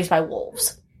basically raised by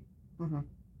wolves.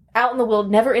 Out in the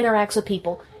world, never interacts with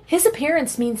people. His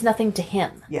appearance means nothing to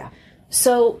him. Yeah.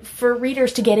 So for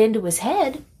readers to get into his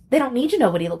head, they don't need to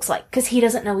know what he looks like because he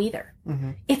doesn't know either.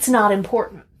 It's not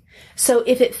important. So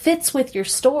if it fits with your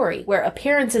story where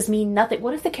appearances mean nothing,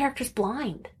 what if the character's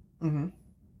blind?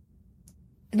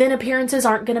 Then appearances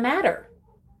aren't going to matter.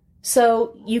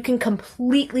 So you can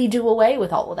completely do away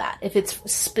with all of that if it's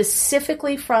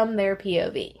specifically from their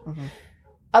POV.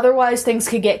 Otherwise, things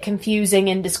could get confusing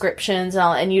in descriptions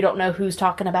and you don't know who's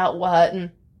talking about what.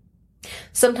 And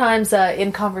Sometimes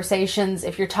in conversations,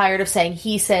 if you're tired of saying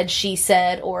he said, she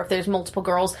said, or if there's multiple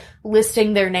girls,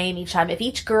 listing their name each time. If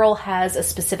each girl has a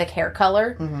specific hair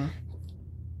color,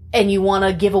 and you want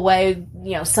to give away,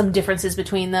 some differences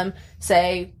between them,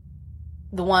 say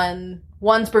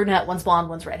one's brunette, one's blonde,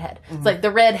 one's redhead. It's like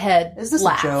the redhead Is this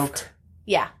laughed. a joke?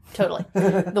 Yeah, totally.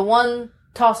 The one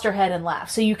tossed her head and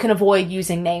laughed. So you can avoid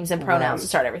using names and pronouns to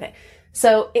start everything.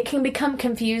 So it can become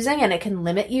confusing and it can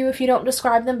limit you if you don't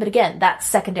describe them. But again, that's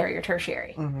secondary or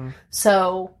tertiary.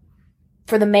 So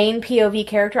for the main POV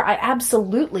character, I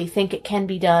absolutely think it can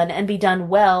be done and be done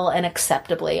well and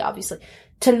acceptably, obviously,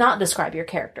 to not describe your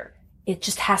character. It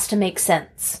just has to make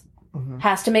sense.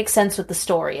 Has to make sense with the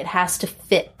story. It has to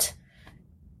fit.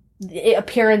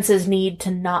 Appearances need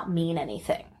to not mean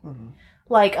anything.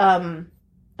 Like, I'm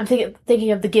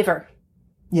thinking of The Giver.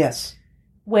 Yes.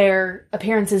 Where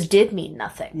appearances did mean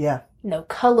nothing. Yeah. No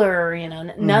color,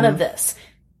 none of this.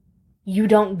 You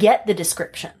don't get the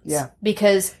descriptions. Yeah.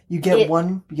 Because you get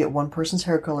one person's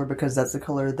hair color because that's the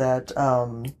color that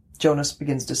Jonas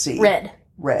begins to see. Red.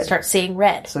 Starts seeing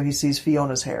red. So he sees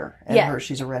Fiona's hair and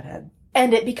she's a redhead.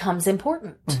 And it becomes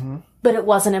important. But it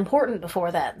wasn't important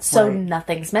before then. So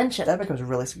nothing's mentioned. That becomes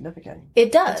really significant.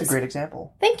 It does. That's a great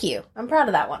example. Thank you. I'm proud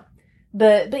of that one.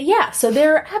 But yeah, so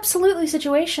there are absolutely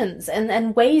situations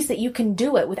and ways that you can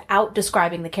do it without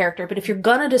describing the character. But if you're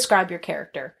gonna describe your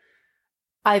character,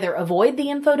 either avoid the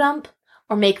info dump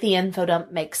or make the info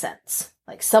dump make sense.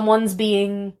 Like someone's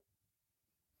being,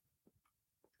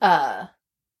 say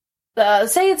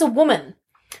it's a woman,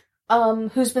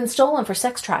 who's been stolen for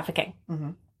sex trafficking.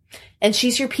 And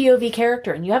she's your POV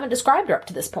character and you haven't described her up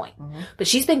to this point. But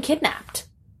she's been kidnapped.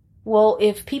 Well,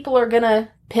 if people are gonna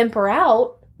pimp her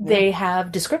out, they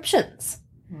have descriptions.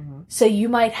 So you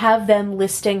might have them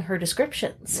listing her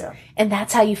descriptions. And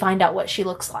that's how you find out what she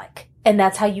looks like. And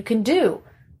that's how you can do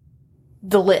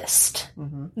the list,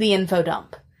 the info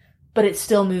dump. But it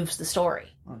still moves the story.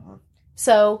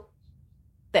 So,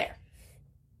 there.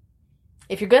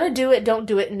 If you're gonna do it, don't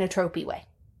do it in a tropey way.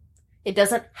 It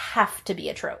doesn't have to be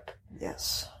a trope.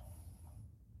 Yes.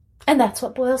 And that's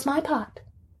what boils my pot.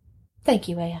 Thank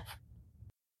you, AF.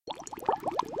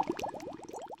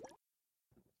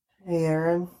 Hey,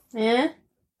 Aaron. Yeah? I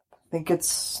think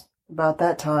it's about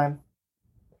that time.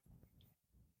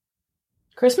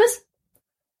 Christmas?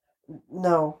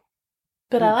 No.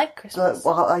 But I like Christmas.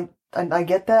 Well, I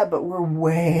get that, but we're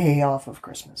way off of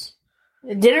Christmas.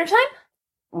 Dinner time?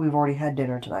 We've already had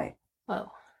dinner tonight.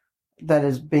 Oh. That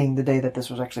is being the day that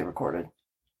this was actually recorded.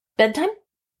 Bedtime?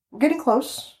 We're getting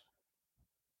close.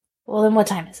 Well, then what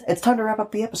time is it? It's time to wrap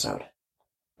up the episode.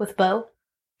 With Bo?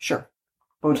 Sure.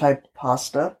 Bow tie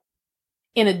pasta.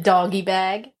 In a doggy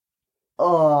bag?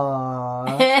 Aww.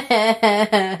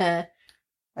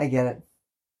 I get it.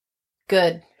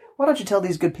 Good. Why don't you tell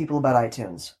these good people about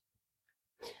iTunes?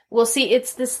 Well, see,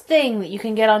 it's this thing that you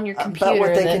can get on your computer. About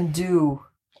what they can do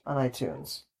on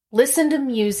iTunes. Listen to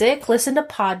music, listen to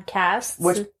podcasts.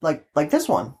 Which, like this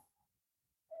one.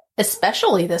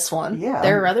 Especially this one. Yeah.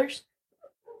 There are others?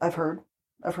 I've heard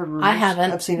rumors. I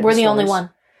haven't. I've seen it. We're the only one.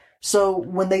 So,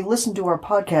 when they listen to our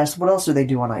podcast, what else do they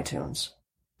do on iTunes?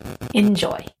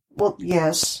 Enjoy. Well,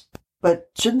 yes. But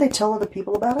shouldn't they tell other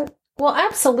people about it? Well,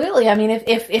 absolutely. I mean,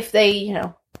 if they,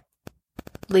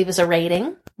 leave us a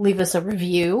rating, leave us a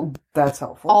review. That's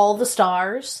helpful. All the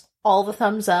stars, all the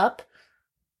thumbs up,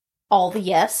 all the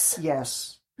yes.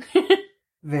 Yes.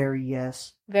 Very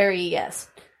yes. Very yes.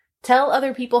 Tell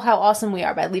other people how awesome we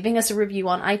are by leaving us a review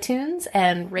on iTunes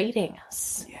and rating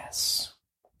us. Yes.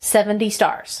 70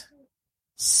 stars.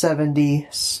 70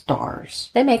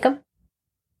 stars. They make them.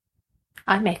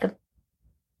 I make them.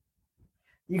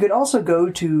 You could also go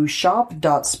to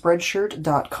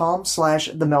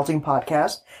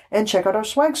shop.spreadshirt.com/themeltingpodcast and check out our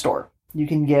swag store. You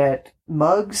can get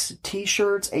mugs,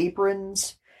 t-shirts,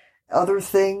 aprons, other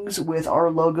things with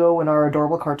our logo and our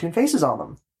adorable cartoon faces on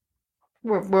them.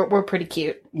 We're pretty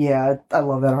cute. Yeah, I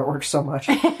love that artwork so much.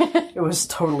 It was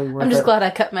totally worth it. I'm just glad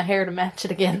I cut my hair to match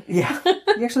it again. Yeah,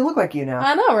 you actually look like you now.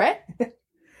 I know, right?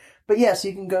 But yes,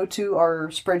 you can go to our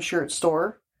Spreadshirt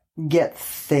store, get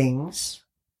things.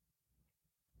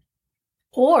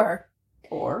 Or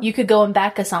you could go and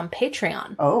back us on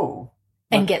Patreon. Oh.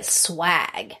 And get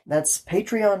swag. That's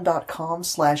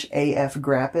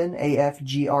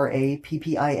patreon.com/afgrappin,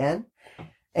 AFGRAPPIN.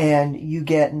 And you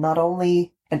get not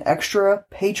only an extra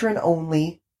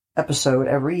patron-only episode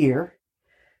every year,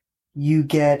 you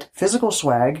get physical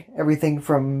swag, everything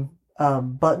from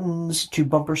buttons to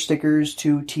bumper stickers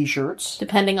to t-shirts.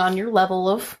 Depending on your level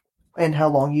of... And how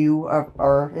long you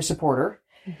are a supporter.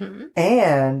 Mm-hmm.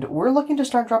 And we're looking to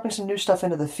start dropping some new stuff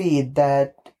into the feed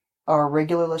that our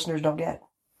regular listeners don't get.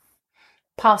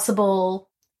 Possible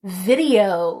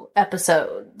video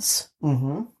episodes.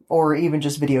 Mm-hmm. Or even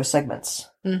just video segments.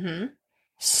 Mm-hmm.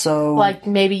 So, like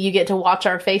maybe you get to watch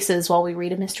our faces while we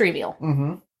read a mystery meal.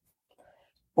 Mm-hmm.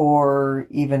 Or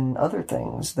even other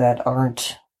things that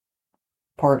aren't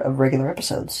part of regular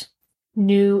episodes.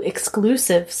 New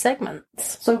exclusive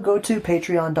segments. So go to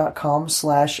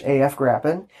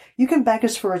patreon.com/afgrappin. You can back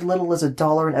us for as little as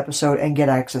 $1 an episode and get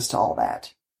access to all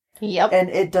that. Yep. And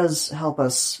it does help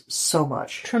us so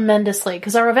much. Tremendously.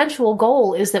 Because our eventual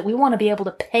goal is that we want to be able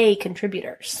to pay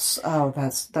contributors. Oh,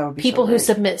 that would be people so who great.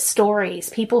 submit stories,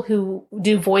 people who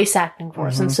do voice acting for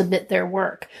us and submit their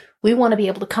work. We want to be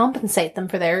able to compensate them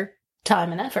for their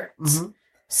time and efforts. Mm-hmm.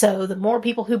 So the more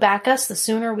people who back us, the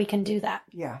sooner we can do that.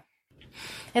 Yeah.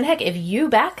 And heck, if you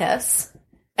back us,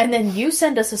 and then you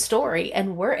send us a story,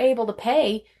 and we're able to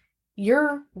pay,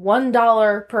 your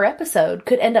 $1 per episode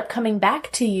could end up coming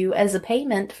back to you as a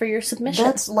payment for your submission.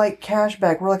 That's like cash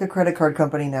back. We're like a credit card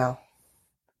company now.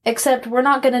 Except we're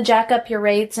not going to jack up your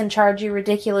rates and charge you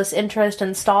ridiculous interest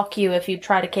and stalk you if you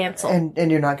try to cancel.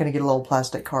 And you're not going to get a little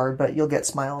plastic card, but you'll get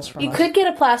smiles from us. You could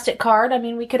get a plastic card. I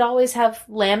mean, we could always have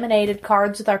laminated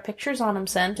cards with our pictures on them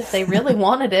sent if they really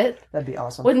wanted it. That'd be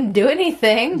awesome. Wouldn't do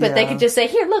anything, but they Yeah. could just say,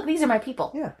 here, look, these are my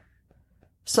people. Yeah.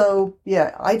 So,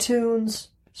 yeah, iTunes,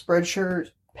 Spreadshirt,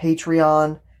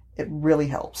 Patreon, it really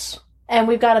helps. And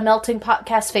we've got a Melting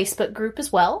Podcast Facebook group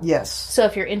as well. Yes. So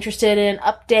if you're interested in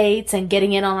updates and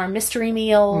getting in on our mystery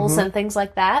meals and things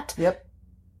like that, Yep.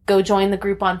 go join the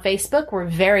group on Facebook. We're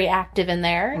very active in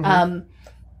there.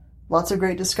 Lots of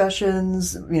great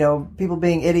discussions, people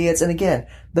being idiots. And again,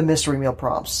 the mystery meal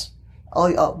prompts.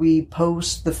 We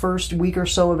post the first week or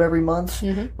so of every month,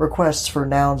 requests for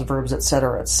nouns, verbs,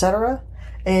 etc., etc.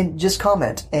 And just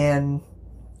comment. And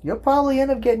you'll probably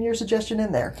end up getting your suggestion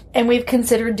in there. And we've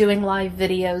considered doing live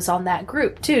videos on that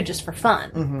group, too, just for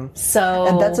fun. So,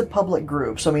 And that's a public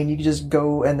group. So, you can just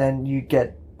go and then you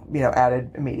get,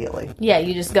 added immediately. yeah,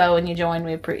 you just go and you join.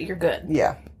 You're good.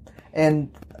 Yeah.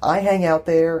 And I hang out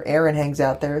there. Aaron hangs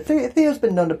out there. Theo's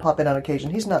been known to pop in on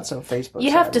occasion. He's not so Facebook You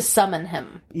have savvy. to summon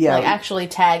him. Yeah. Like, actually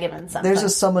tag him in something. There's a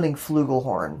summoning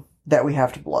flugelhorn that we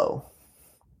have to blow.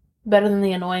 Better than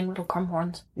the annoying little crumb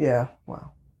horns. Yeah,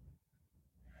 wow.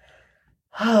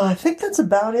 I think that's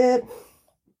about it.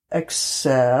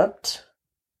 Except...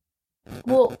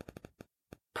 Well,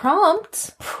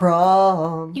 prompts.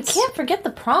 prompts. You can't forget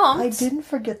the prompts. I didn't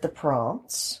forget the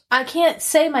prompts. I can't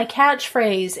say my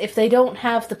catchphrase if they don't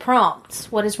have the prompts.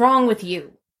 What is wrong with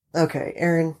you? Okay,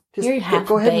 Aaron, just You're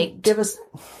go ahead and half-baked.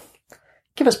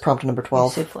 give us prompt number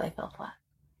 12. Your souffle fell flat.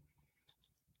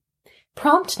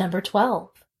 Prompt number 12.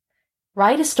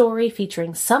 Write a story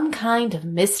featuring some kind of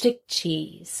mystic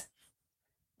cheese.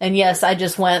 And yes, I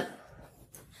just went,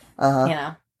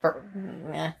 for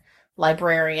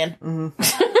librarian. Mm-hmm.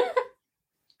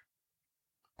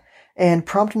 And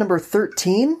prompt number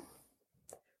 13.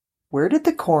 Where did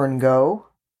the corn go?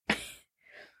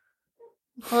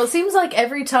 Well, it seems like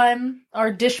every time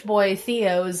our dish boy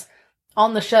Theo's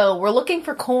on the show, we're looking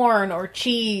for corn or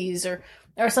cheese or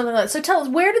something like that. So tell us,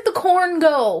 where did the corn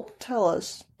go? Tell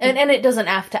us. And it doesn't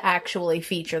have to actually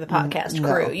feature the podcast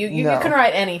crew. You can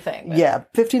write anything. But. Yeah,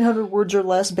 1,500 words or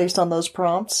less based on those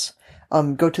prompts.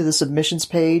 Go to the submissions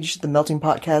page,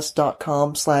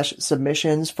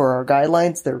 themeltingpodcast.com/submissions for our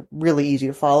guidelines. They're really easy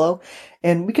to follow.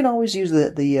 And we can always use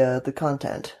the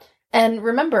content. And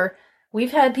remember,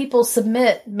 we've had people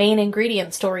submit main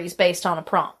ingredient stories based on a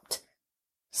prompt.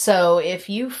 So if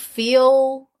you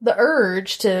feel the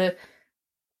urge to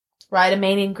write a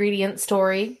main ingredient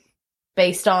story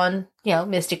based on,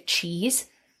 mystic cheese,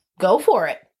 go for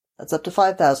it. That's up to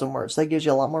 5,000 words. That gives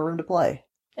you a lot more room to play.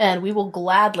 And we will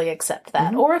gladly accept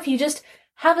that. Or if you just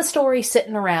have a story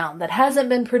sitting around that hasn't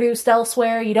been produced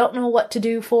elsewhere, you don't know what to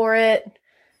do for it,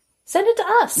 send it to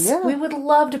us. Yeah. We would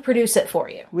love to produce it for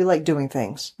you. We like doing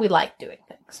things. We like doing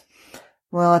things.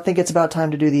 Well, I think it's about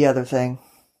time to do the other thing.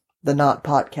 The not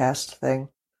podcast thing.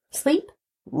 Sleep?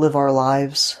 Live our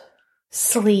lives.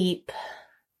 Sleep.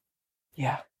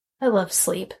 Yeah. I love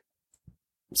sleep.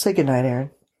 Say goodnight, Aaron.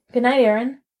 Good night,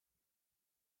 Aaron.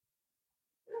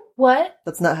 What?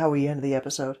 That's not how we end the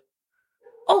episode.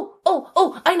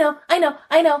 Oh, I know.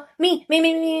 Me.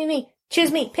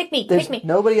 Choose me. Pick me. There's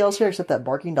nobody else here except that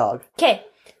barking dog. Okay.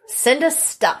 Send us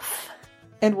stuff.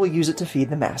 And we'll use it to feed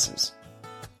the masses.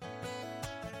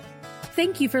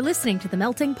 Thank you for listening to the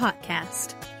Melting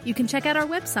Podcast. You can check out our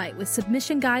website with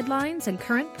submission guidelines and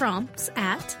current prompts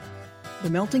at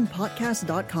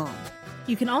themeltingpodcast.com.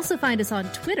 You can also find us on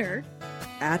Twitter,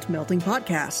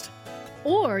 @meltingpodcast.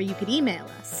 or you could email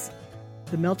us.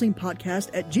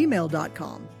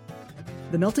 themeltingpodcast@gmail.com.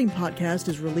 The Melting Podcast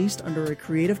is released under a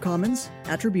Creative Commons,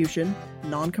 Attribution,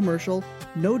 Non-Commercial,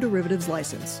 No Derivatives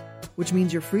license, which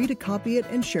means you're free to copy it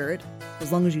and share it,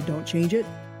 as long as you don't change it,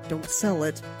 don't sell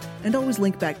it, and always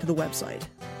link back to the website.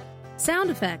 Sound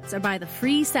effects are by the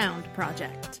Free Sound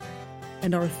Project.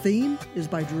 And our theme is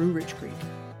by Drew Rich Creek.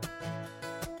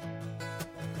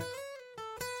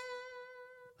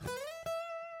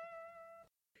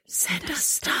 Send us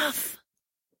stuff.